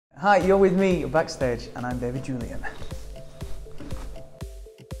Hi, you're with me, Backstage, and I'm David Julien.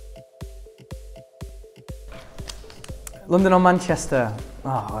 London or Manchester?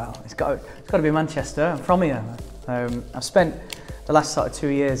 Oh well, it's got to be Manchester. I'm from here. I've spent the last sort of 2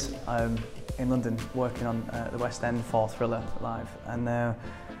 years in London working on the West End 4 Thriller live, and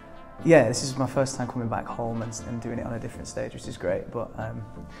yeah, this is my first time coming back home and doing it on a different stage, which is great. But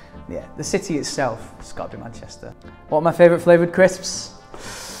yeah, the city itself, it's got to be Manchester. What are my favourite flavoured crisps?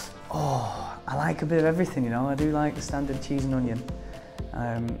 Oh, I like a bit of everything, you know. I do like the standard cheese and onion,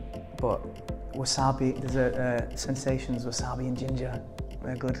 but wasabi, there's a Sensations wasabi and ginger,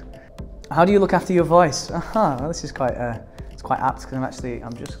 they're good. How do you look after your voice? Well, this is quite it's quite apt because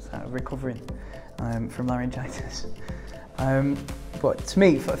I'm just recovering from laryngitis. But to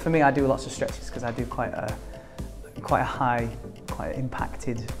me, for me, I do lots of stretches because I do quite a high, quite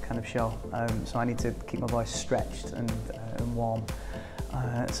impacted kind of show. So I need to keep my voice stretched and warm.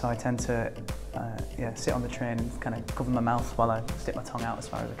 So I tend to yeah, sit on the train and kind of cover my mouth while I stick my tongue out as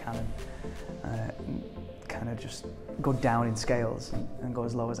far as I can and kind of just go down in scales and go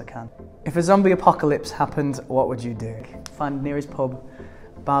as low as I can. If a zombie apocalypse happened, what would you do? Find the nearest pub,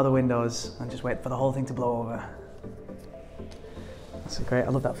 bar the windows and just wait for the whole thing to blow over. That's great, I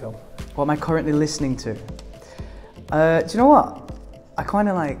love that film. What am I currently listening to? Do you know what? I kind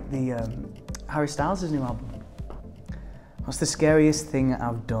of like the Harry Styles' new album. What's the scariest thing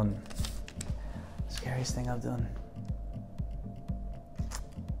I've done? Scariest thing I've done?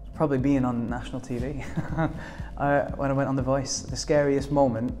 Probably being on national TV. When I went on The Voice, the scariest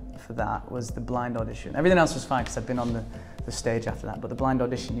moment for that was the blind audition. Everything else was fine because I'd been on the stage after that, but the blind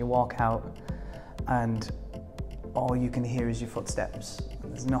audition, you walk out and all you can hear is your footsteps.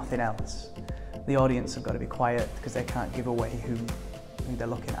 There's nothing else. The audience have got to be quiet because they can't give away who they're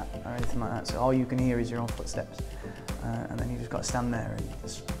looking at or anything like that. So all you can hear is your own footsteps. And then you just got to stand there and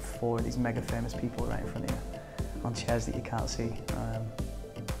there's 4 of these mega famous people right in front of you on chairs that you can't see.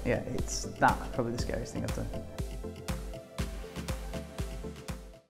 Yeah, that's probably the scariest thing I've done.